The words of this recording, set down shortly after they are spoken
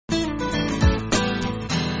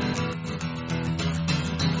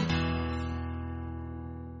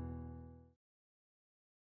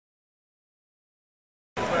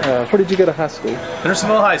Where did you go to high school?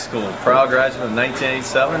 Hendersonville High School, proud graduate of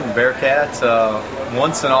 1987, Bearcats,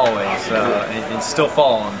 once and always, and still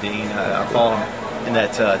follow them, Dean. I follow them in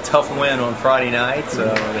that tough win on Friday night.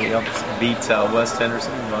 They beat West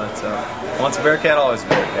Henderson, but once a Bearcat, always a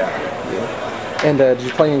Bearcat. Yeah. And did you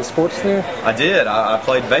play any sports there? I did. I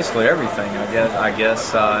played basically everything. I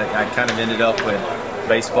guess I kind of ended up with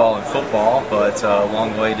baseball and football, but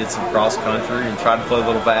along the way did some cross country and tried to play a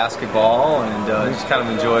little basketball, and just kind of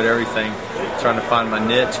enjoyed everything, trying to find my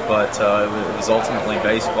niche, but it was ultimately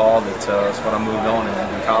baseball that's what I moved on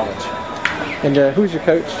in college. And who was your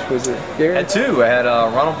coach? Was it Gary? I had two. I had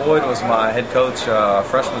Ronald Boyd was my head coach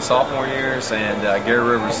freshman, sophomore years, and Gary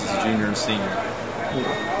Rivers is a junior and senior.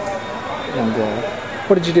 And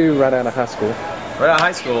what did you do right out of high school? Right out of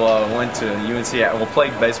high school, went to UNC. Well,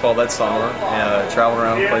 played baseball that summer. Traveled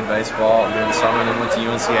around and played baseball during the summer. Then went to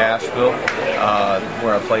UNC Asheville,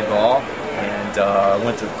 where I played ball, and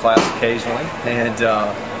went to class occasionally. And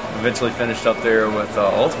eventually finished up there with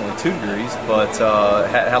ultimately 2 degrees. But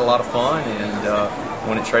had a lot of fun, and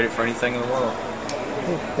wouldn't trade it for anything in the world.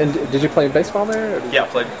 And did you play baseball there? Yeah,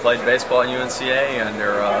 played baseball at UNCA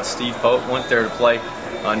under Steve Pope. Went there to play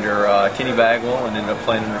under Kenny Bagwell and ended up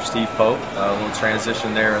playing under Steve Pope. A little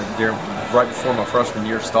transition there right before my freshman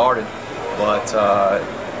year started, but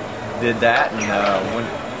did that, and went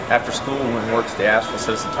after school went and worked at the Asheville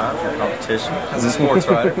Citizen Times for competition as a sports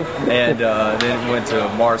writer, and then went to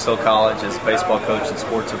Mars Hill College as baseball coach and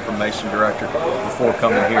sports information director before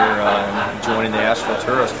coming here and joining the Asheville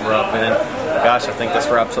Tourists, where I've been. Gosh, I think this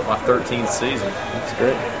wraps up my 13th season. That's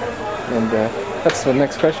great. And that's the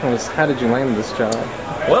next question was, how did you land this job?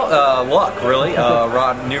 Well, luck, really. Knew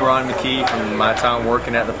Ron McKee from my time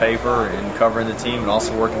working at the paper and covering the team, and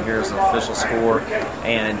also working here as an official scorer.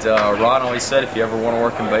 And Ron always said, if you ever want to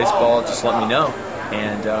work in baseball, just let me know.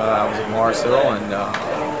 And I was at Mars Hill, and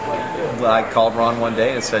I called Ron one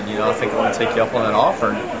day and said, I think I want to take you up on that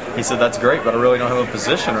offer. And he said, that's great, but I really don't have a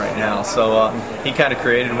position right now. So he kind of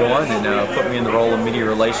created one and put me in the role of media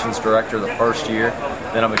relations director the first year.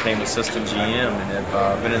 Then I became assistant GM, and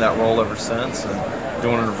have been in that role ever since, and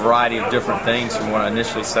doing a variety of different things from what I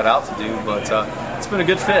initially set out to do. But it's been a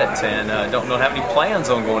good fit, and don't have any plans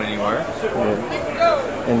on going anywhere.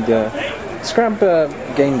 And describe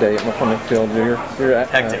game day at McCormick Field. You're at,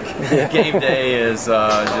 hectic. Game day is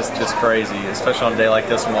just crazy, especially on a day like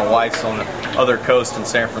this when my wife's on the other coast in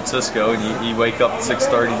San Francisco, and you wake up at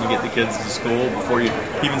 6:30 and you get the kids to school before you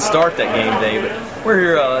even start that game day. But we're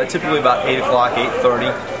here typically about 8 o'clock,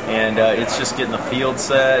 8:30, and it's just getting the field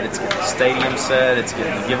set, it's getting the stadium set, it's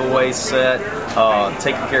getting the giveaways set,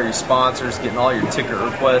 taking care of your sponsors, getting all your ticket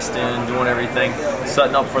requests in, doing everything,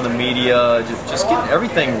 setting up for the media, just getting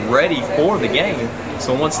everything ready for the game.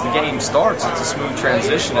 So once the game starts, it's a smooth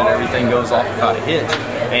transition and everything goes off without a hitch.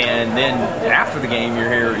 And then after the game, you're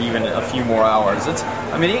here even a few more hours. It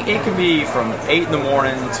can be from 8 in the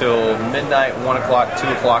morning till midnight, 1 o'clock, 2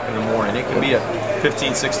 o'clock in the morning. It can be a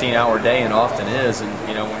 15, 16-hour day, and often is. And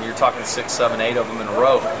when you're talking 6, 7, 8 of them in a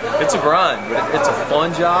row, it's a grind, but it's a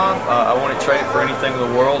fun job. I wouldn't trade it for anything in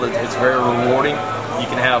the world. It's very rewarding. You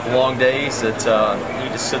can have long days that you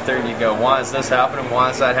just sit there and you go, why is this happening? Why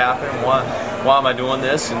is that happening? Why am I doing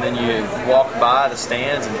this? And then you walk by the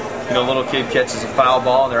stands, and a little kid catches a foul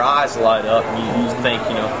ball and their eyes light up, and you think,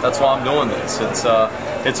 that's why I'm doing this.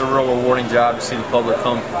 It's a real rewarding job to see the public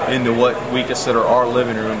come into what we consider our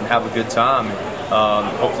living room and have a good time.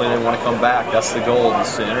 Hopefully they want to come back. That's the goal,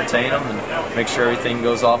 is to entertain them and make sure everything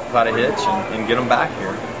goes off without a hitch and get them back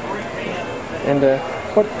here. And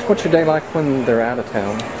what's your day like when they're out of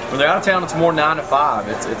town? When they're out of town, it's more 9 to 5.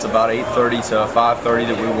 It's about 8:30 to 5:30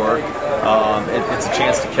 that we work. It's a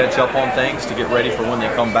chance to catch up on things, to get ready for when they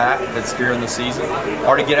come back. It's during the season,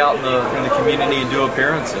 or to get out in the community and do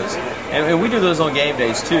appearances. And we do those on game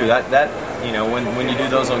days too. When you do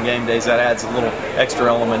those on game days, that adds a little extra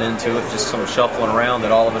element into it, just some shuffling around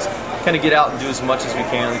that all of us kind of get out and do as much as we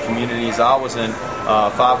can in the communities. I was in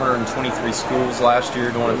 523 schools last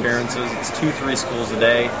year doing appearances. It's 2-3 schools a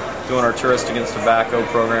day, doing our Tourist Against Tobacco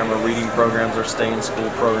program, our reading programs, our stay in school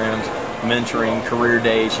programs, mentoring, career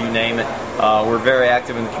days, you name it. We're very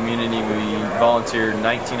active in the community. We volunteered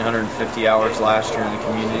 1,950 hours last year in the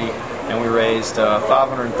community, and we raised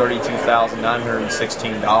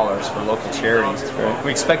 $532,916 for local charities. We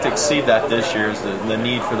expect to exceed that this year as the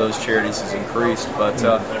need for those charities has increased. But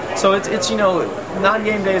so it's 9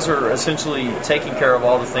 game days are essentially taking care of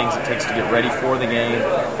all the things it takes to get ready for the game,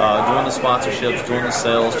 doing the sponsorships, doing the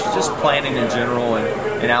sales, just planning in general,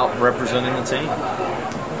 and out representing the team.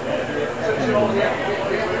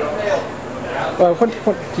 Well, what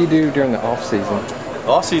do you do during the off season? The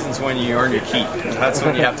off season's when you earn your keep. That's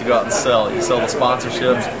when you have to go out and sell. You sell the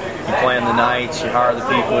sponsorships, you plan the nights, you hire the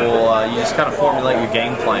people, you just kind of formulate your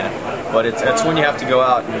game plan. But it's when you have to go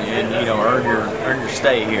out and earn your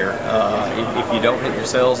stay here. If you don't hit your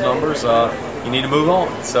sales numbers, you need to move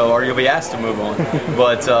on. So, or you'll be asked to move on.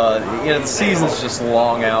 But the season's just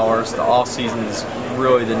long hours. The off season is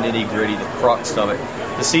really the nitty gritty, the crux of it.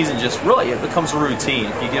 The season just really it becomes a routine.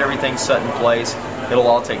 If you get everything set in place, it'll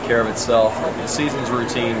all take care of itself. The season's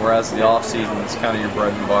routine, whereas the off season is kind of your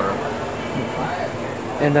bread and butter.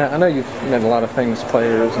 And I know you've met a lot of famous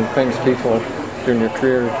players and famous people during your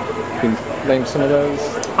career. Can you name some of those?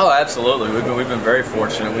 Oh, absolutely. We've been very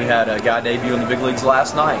fortunate. We had a guy debut in the big leagues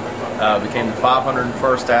last night. Became the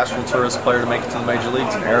 501st Asheville Tourists player to make it to the major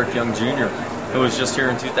leagues, and Eric Young Jr., who was just here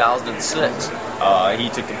in 2006. He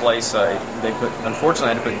took the place.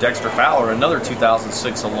 Unfortunately, had to put Dexter Fowler, another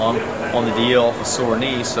 2006 alum, on the DL with a sore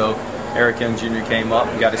knee. So Eric Young Jr. came up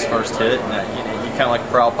and got his first hit, and you kind of like a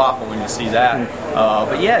proud papa when you see that.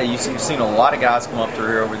 But yeah, you've seen a lot of guys come up through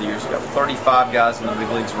here over the years. We've got 35 guys in the big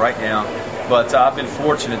leagues right now. But I've been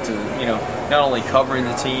fortunate to, not only covering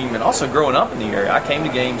the team and also growing up in the area. I came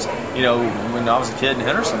to games, when I was a kid in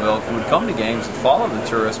Hendersonville, would come to games and follow the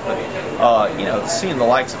Tourists. But, seeing the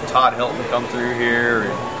likes of Todd Helton come through here,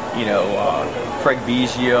 and, Craig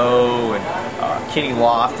Biggio and Kenny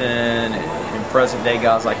Lofton and present day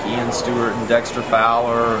guys like Ian Stewart and Dexter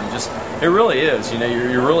Fowler, and just it really is.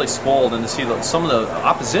 You're really spoiled, and to see some of the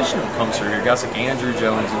opposition that comes through here, guys like Andrew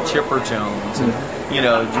Jones and Chipper Jones, and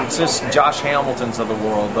just Josh Hamiltons of the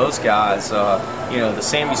world, those guys, the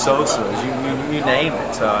Sammy Sosas, you name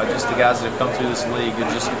it. Just the guys that have come through this league,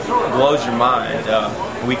 it just blows your mind.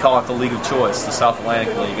 We call it the League of Choice, the South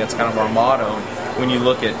Atlantic League. That's kind of our motto. When you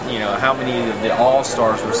look at how many of the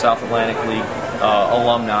All-Stars were South Atlantic League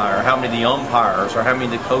alumni, or how many of the umpires, or how many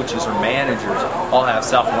of the coaches or managers all have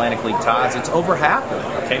South Atlantic League ties, it's over half of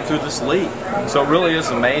them came through this league. So it really is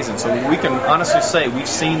amazing. So we can honestly say we've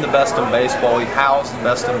seen the best in baseball, we've housed the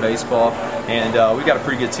best in baseball, and we've got a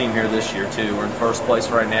pretty good team here this year too. We're in first place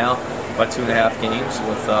right now by 2.5 games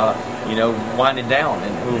with winding down,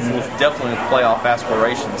 and we'll definitely have playoff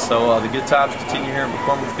aspirations. So the good times continue here at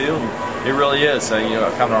McCormick Field. It really is. Kind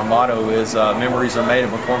of our motto is memories are made at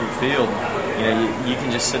McCormick Field. You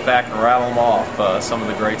can just sit back and rattle them off, some of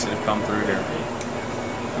the greats that have come through here.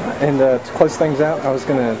 And to close things out, I was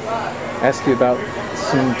going to ask you about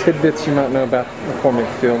some tidbits you might know about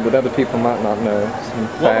McCormick Field that other people might not know.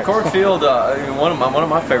 Well, McCormick Field, one of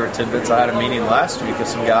my favorite tidbits, I had a meeting last week with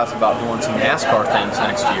some guys about doing some NASCAR things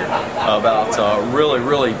next year, about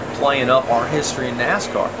really playing up our history in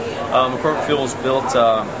NASCAR. McCormick Field was built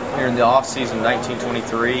here in the off-season of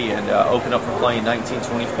 1923 and opened up for play in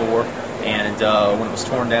 1924. And when it was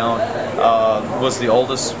torn down, was the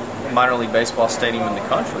oldest minor league baseball stadium in the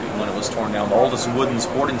country when it was torn down. The oldest wooden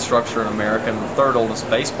sporting structure in America, and the third oldest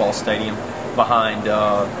baseball stadium behind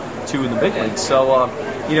two in the big leagues. So,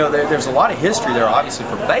 there's a lot of history there, obviously,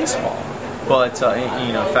 for baseball. But,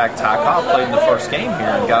 in fact, Ty Cobb played in the first game here,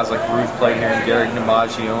 and guys like Ruth played here, and Gary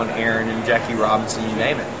DiMaggio, and Aaron, and Jackie Robinson, you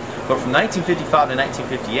name it. But from 1955 to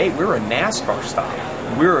 1958, we were a NASCAR stop.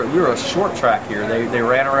 We were a short track here. They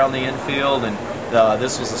ran around the infield, and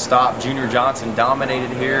this was a stop. Junior Johnson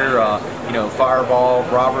dominated here. Fireball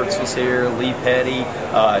Roberts was here. Lee Petty,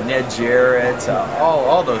 Ned Jarrett,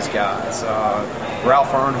 all those guys.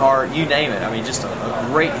 Ralph Earnhardt, you name it. I mean, just a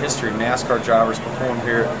great history of NASCAR drivers performed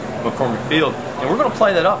here at McCormick Field. And we're going to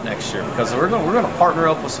play that up next year, because we're going to partner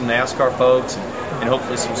up with some NASCAR folks and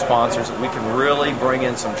hopefully some sponsors that we can really bring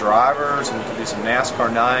in some drivers, and we can do some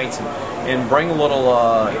NASCAR nights and bring a little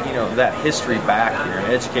that history back here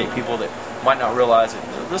and educate people that might not realize it.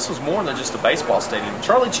 This was more than just a baseball stadium.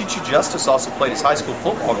 Charlie Choo Choo Justice also played his high school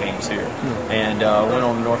football games here, and went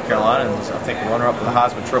on to North Carolina and was, I think, runner-up with the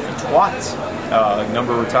Heisman Trophy twice.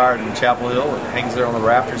 Number retired in Chapel Hill and hangs there on the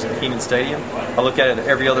rafters in Keenan Stadium. I look at it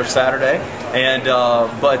every other Saturday. And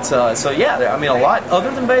so yeah, I mean, a lot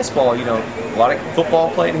other than baseball. A lot of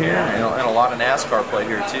football played here, and a lot of NASCAR played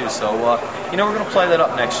here too. So we're going to play that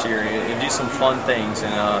up next year and do some fun things.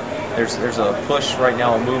 And there's a push right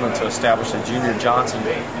now, a movement to establish a Junior Johnson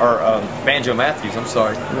or Banjo Matthews,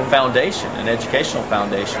 foundation, an educational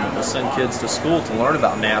foundation that will send kids to school to learn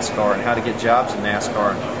about NASCAR and how to get jobs in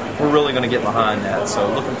NASCAR. And we're really going to get behind that.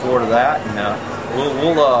 So looking forward to that.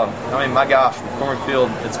 And my gosh, McCormick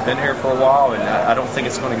Field, it's been here for a while, and I don't think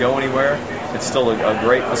it's going to go anywhere. It's still a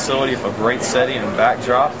great facility, a great setting and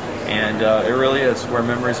backdrop, and it really is where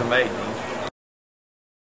memories are made.